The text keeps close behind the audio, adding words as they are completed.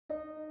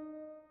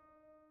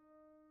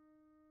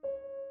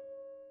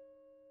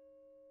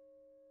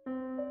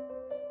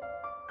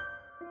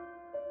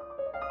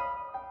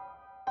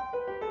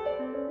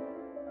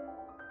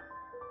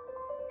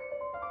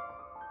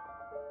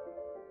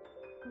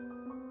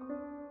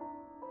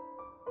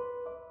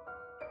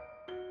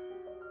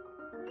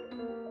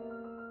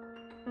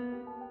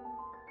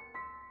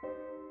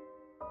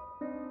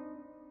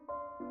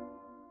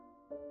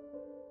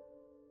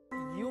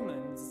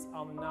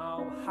are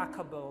now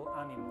hackable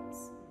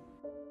animals.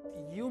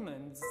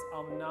 Humans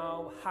are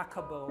now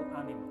hackable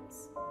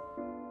animals.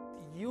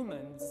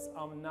 Humans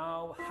are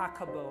now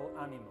hackable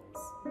animals.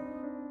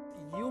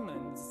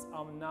 Humans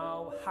are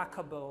now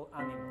hackable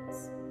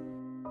animals.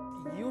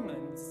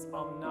 Humans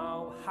are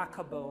now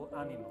hackable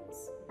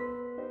animals.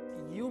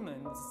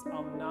 Humans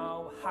are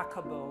now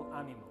hackable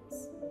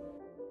animals.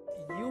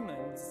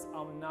 Humans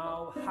are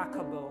now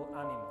hackable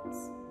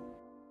animals.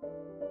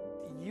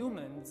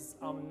 Humans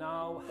are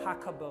now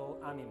hackable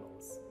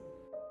animals.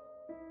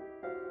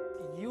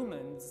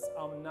 Humans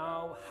are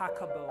now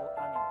hackable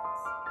animals.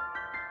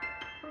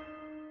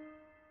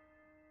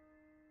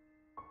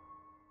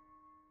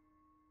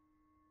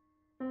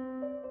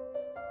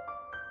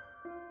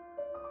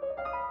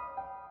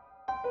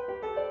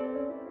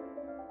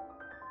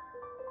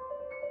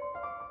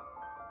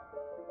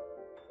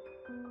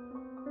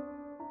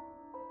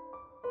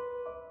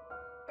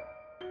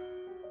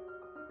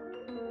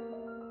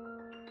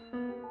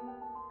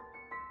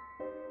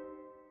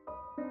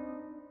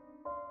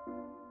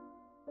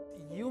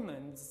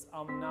 Humans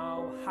are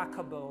now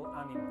hackable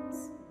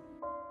animals.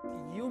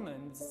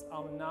 Humans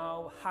are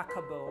now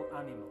hackable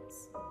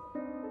animals.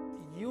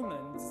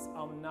 Humans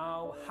are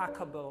now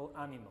hackable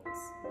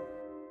animals.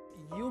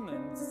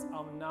 Humans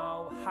are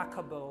now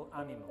hackable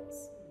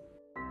animals.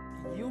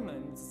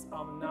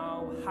 Humans are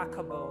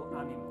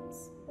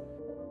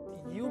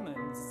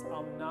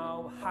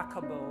now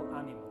hackable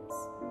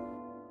animals.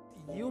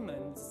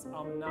 Humans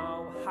are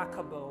now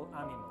hackable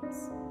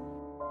animals.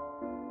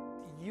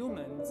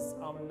 Humans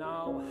are now hackable animals. Humans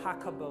are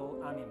now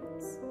hackable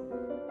animals.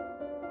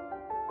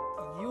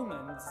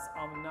 Humans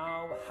are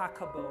now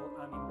hackable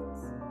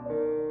animals.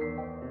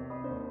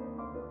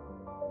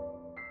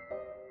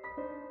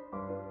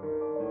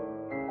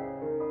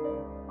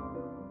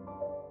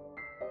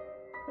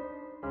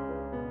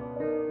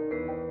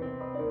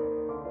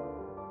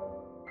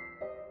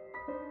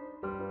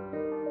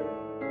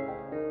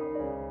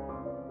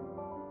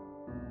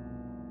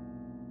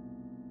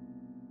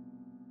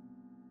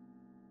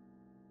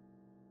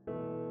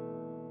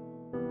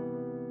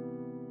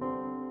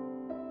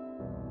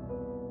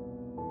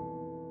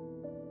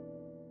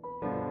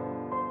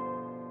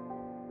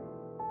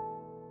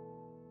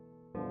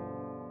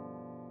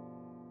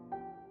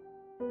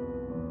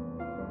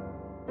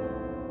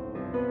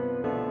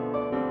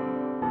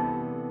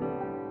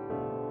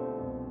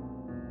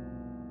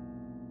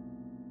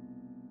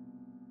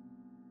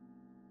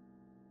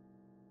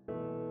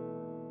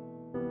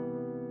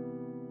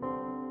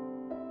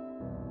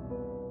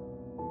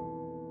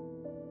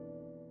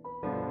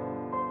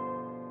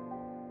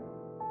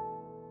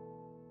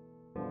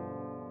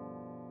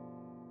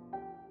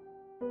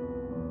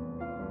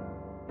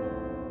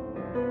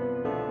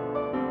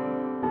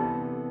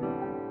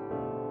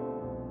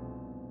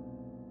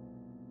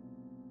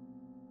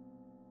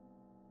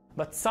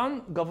 But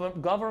some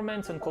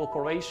governments and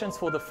corporations,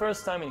 for the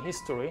first time in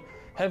history,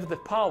 have the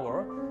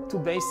power to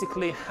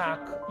basically hack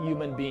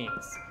human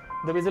beings.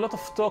 There is a lot of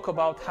talk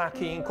about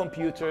hacking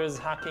computers,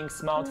 hacking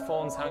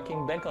smartphones,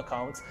 hacking bank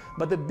accounts,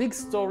 but the big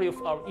story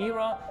of our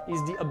era is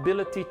the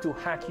ability to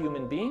hack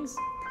human beings.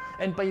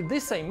 And by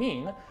this I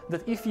mean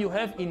that if you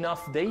have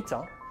enough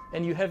data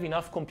and you have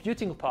enough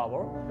computing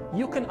power,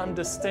 you can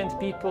understand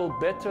people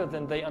better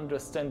than they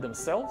understand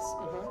themselves,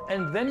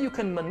 and then you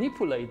can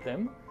manipulate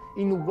them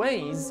in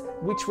ways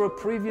which were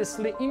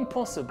previously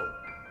impossible.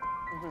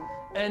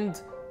 And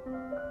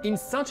in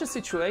such a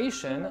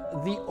situation,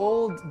 the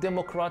old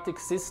democratic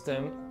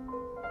system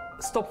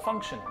stopped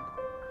functioning.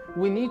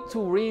 We need to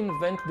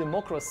reinvent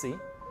democracy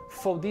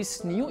for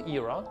this new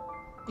era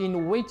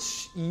in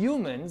which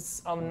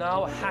humans are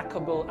now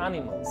hackable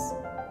animals.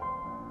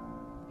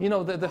 You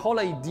know, the whole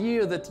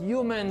idea that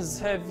humans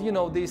have, you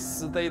know, they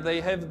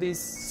have this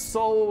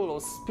soul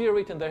or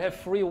spirit and they have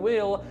free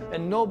will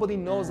and nobody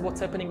knows what's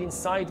happening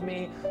inside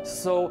me.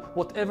 So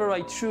whatever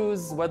I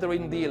choose, whether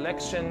in the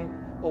election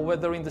or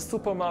whether in the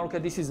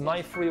supermarket, this is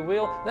my free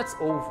will, that's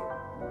over.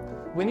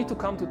 We need to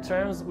come to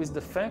terms with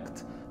the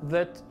fact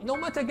that, no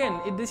matter again,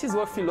 this is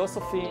where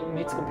philosophy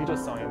meets computer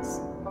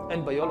science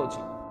and biology.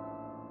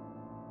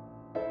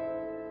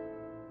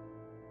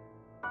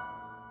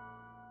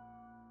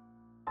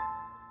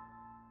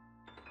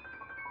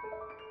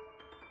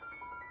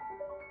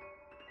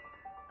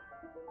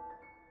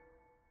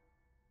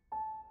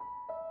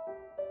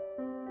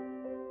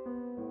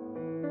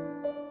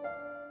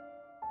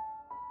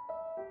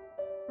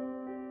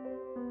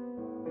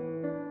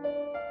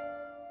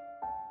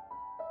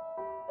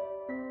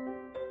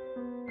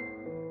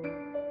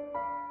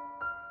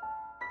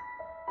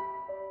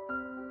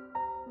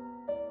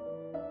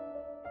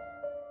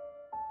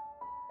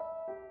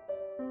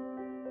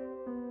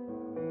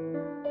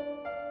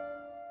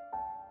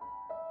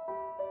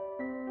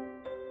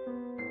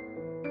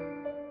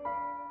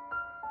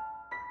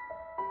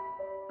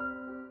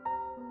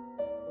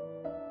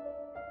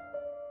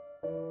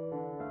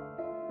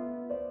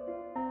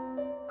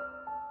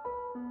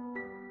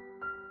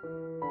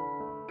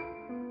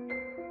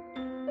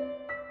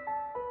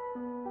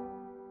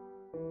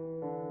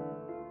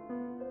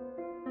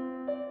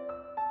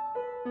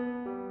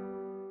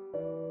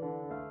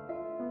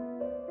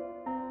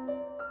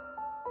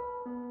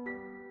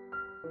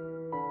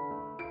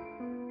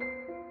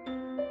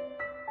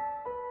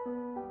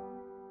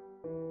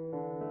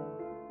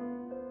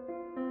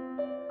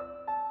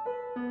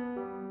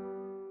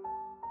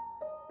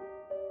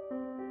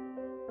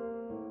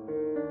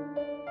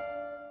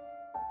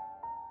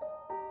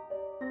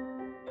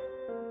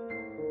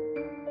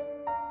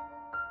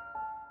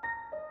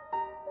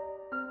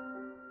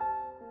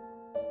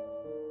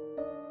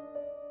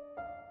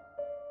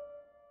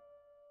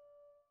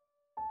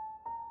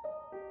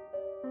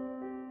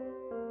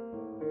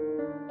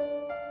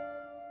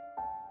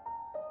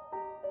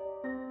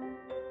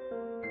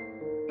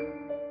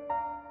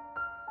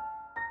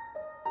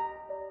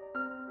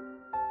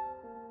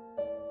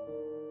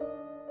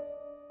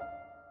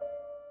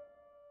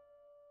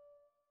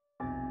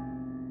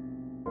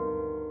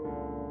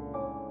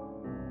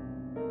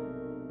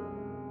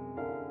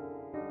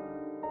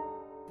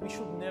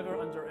 should never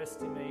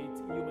underestimate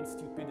human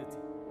stupidity.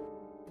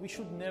 We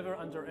should never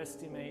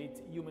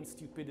underestimate human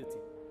stupidity.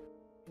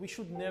 We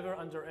should never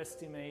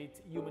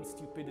underestimate human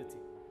stupidity.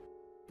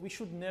 We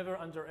should never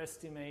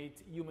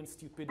underestimate human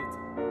stupidity.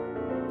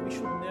 We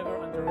should never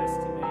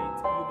underestimate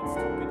human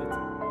stupidity.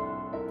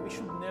 We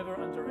should never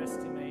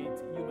underestimate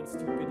human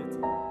stupidity.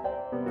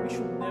 We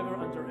should never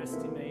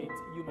underestimate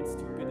human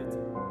stupidity.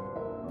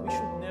 We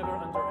should never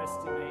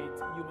underestimate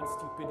human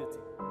stupidity.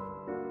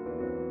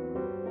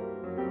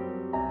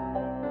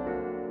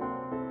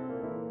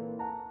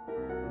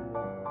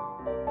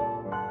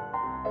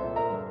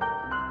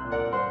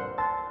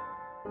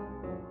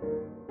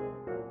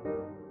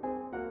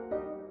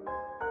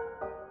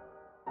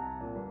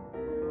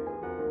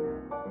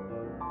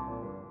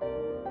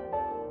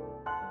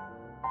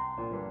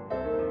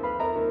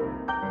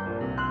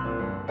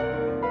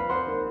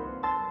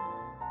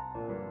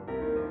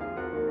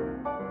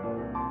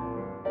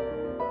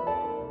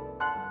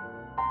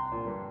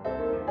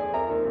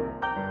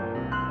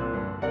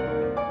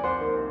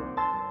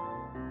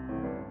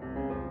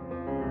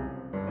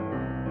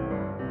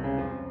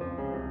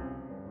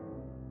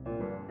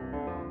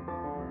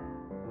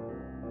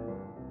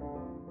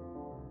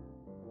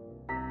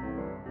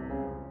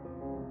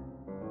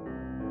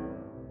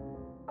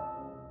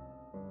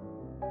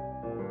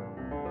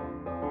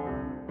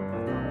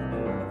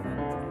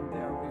 And they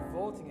are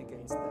revolting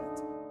against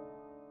that.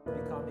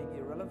 Becoming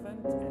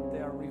irrelevant and they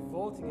are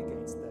revolting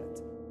against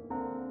that.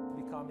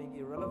 Becoming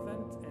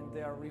irrelevant and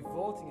they are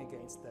revolting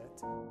against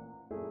that.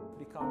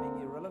 Becoming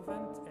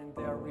irrelevant and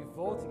they are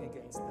revolting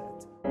against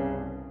that.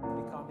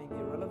 Becoming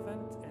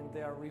irrelevant and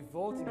they are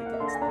revolting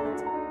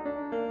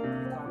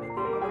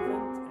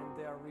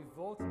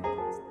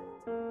against that.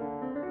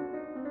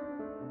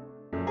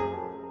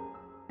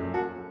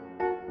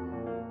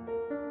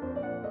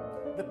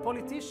 The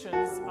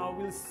politicians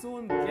will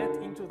soon get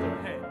into their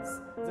hands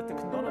the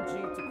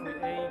technology to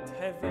create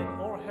heaven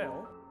or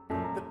hell.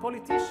 The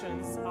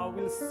politicians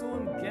will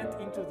soon get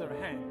into their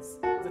hands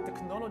the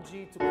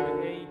technology to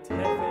create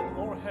heaven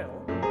or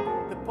hell.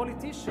 The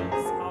politicians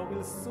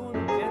will soon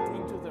get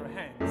into their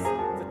hands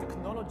the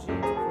technology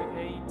to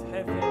create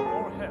heaven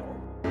or hell.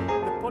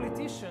 The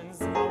politicians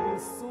will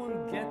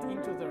soon get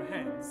into their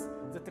hands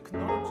the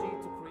technology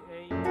to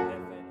create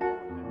heaven or hell.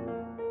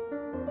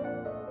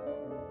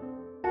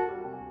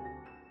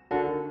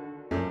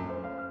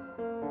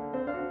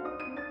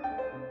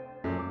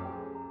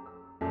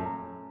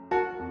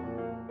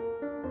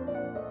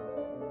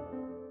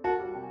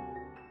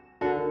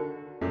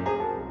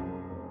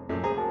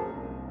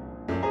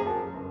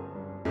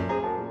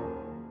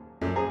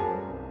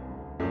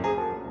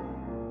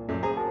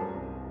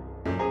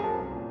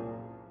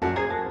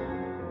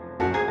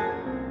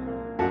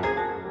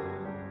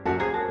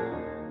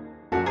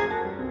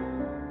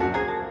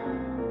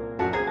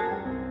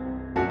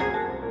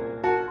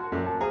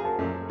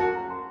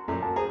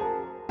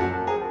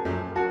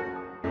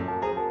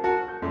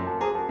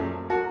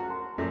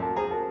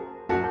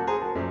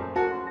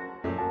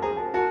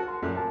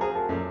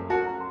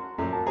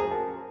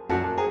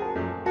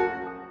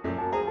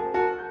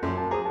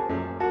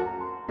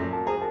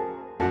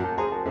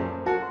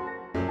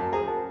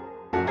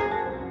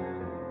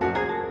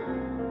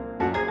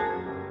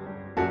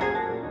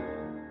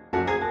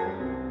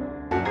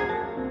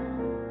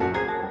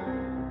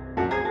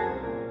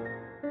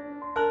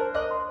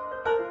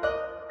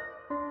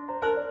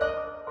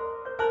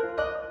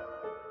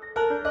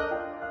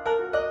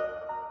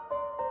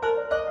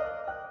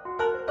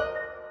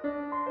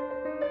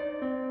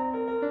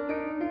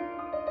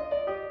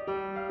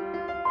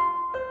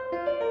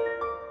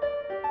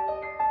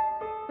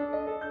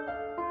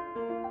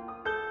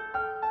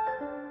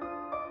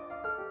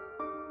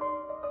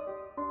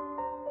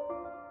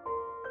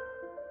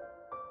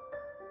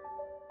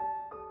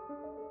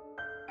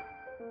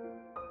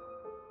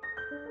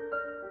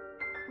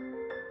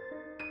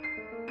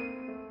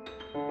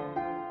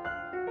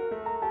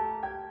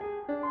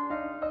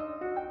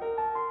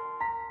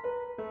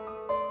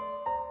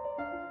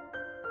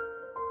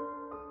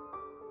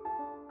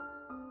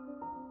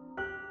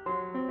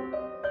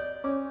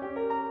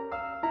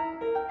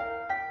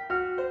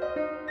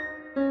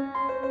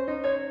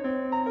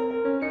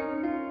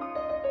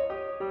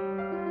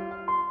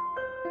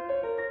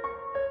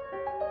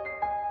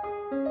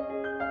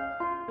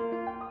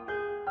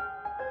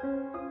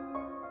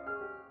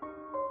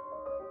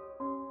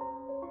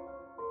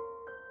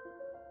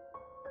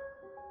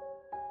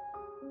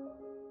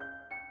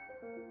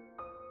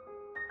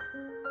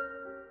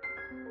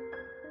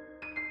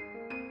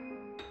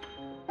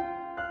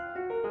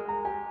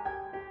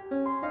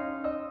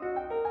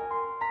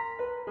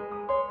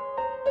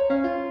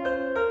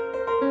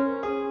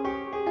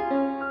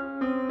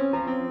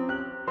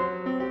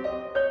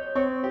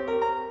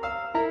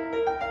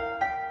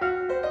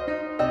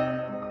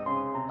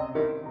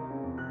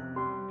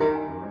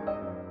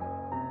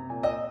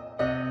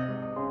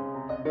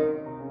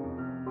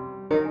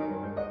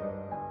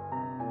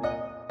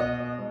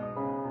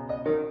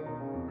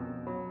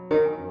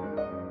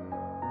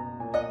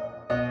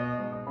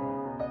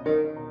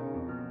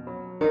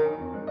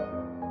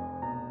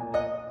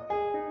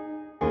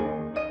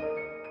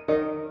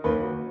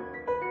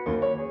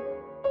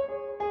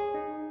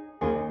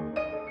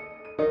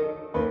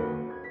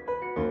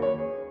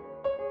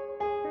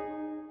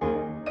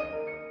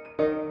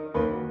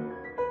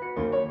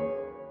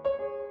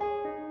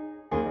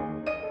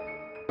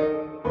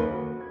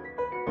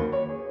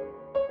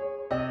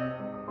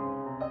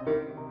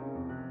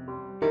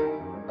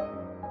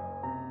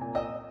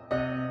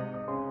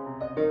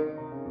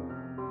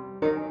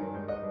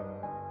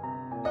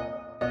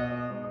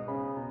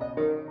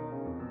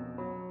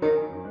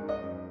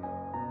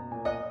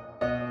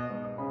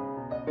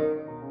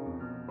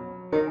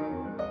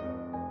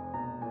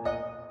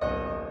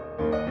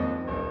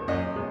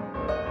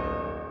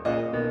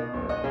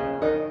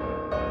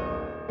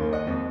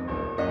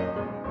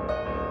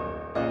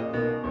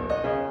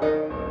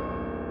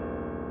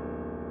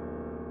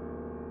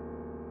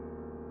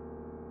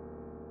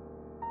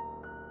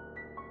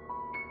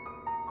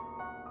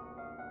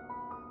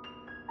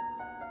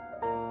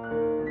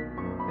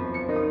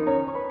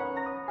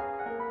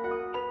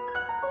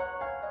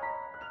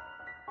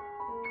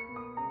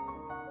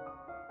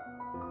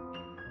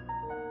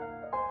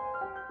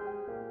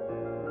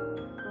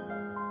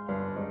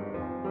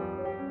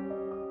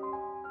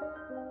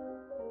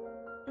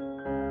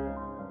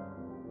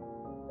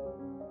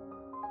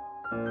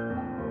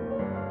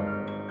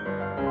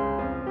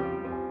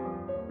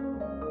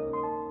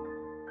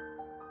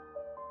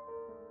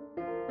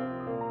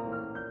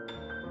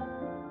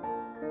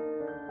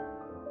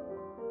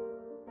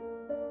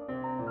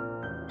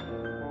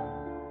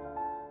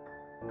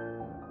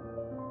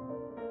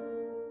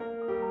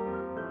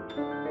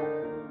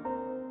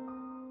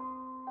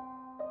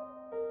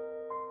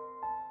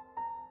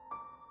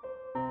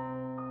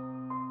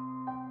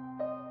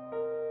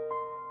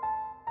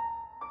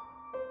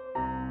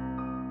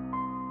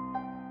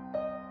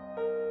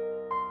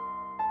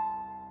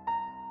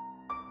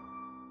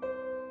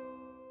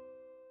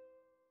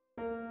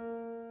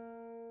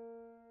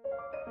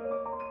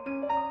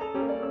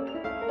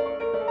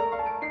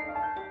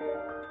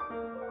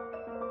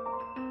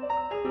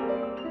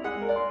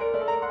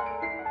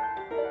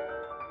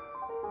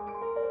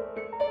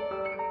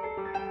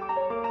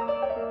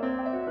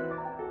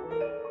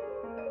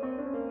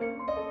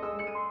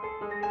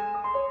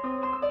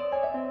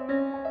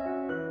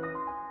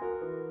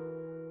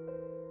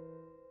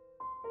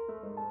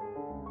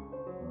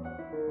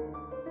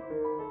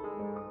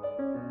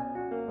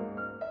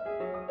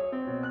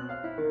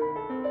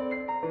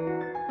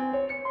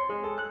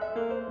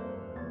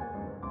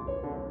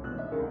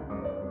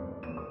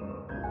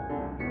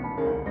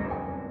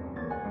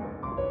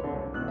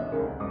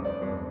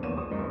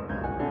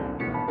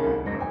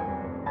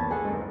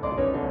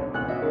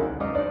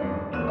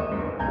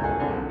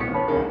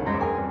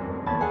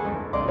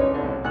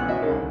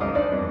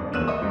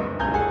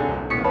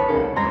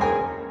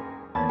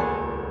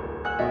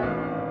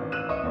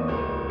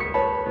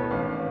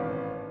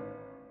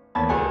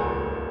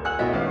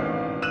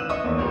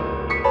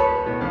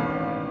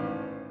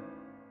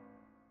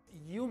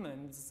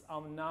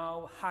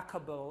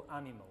 hackable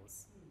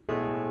animals.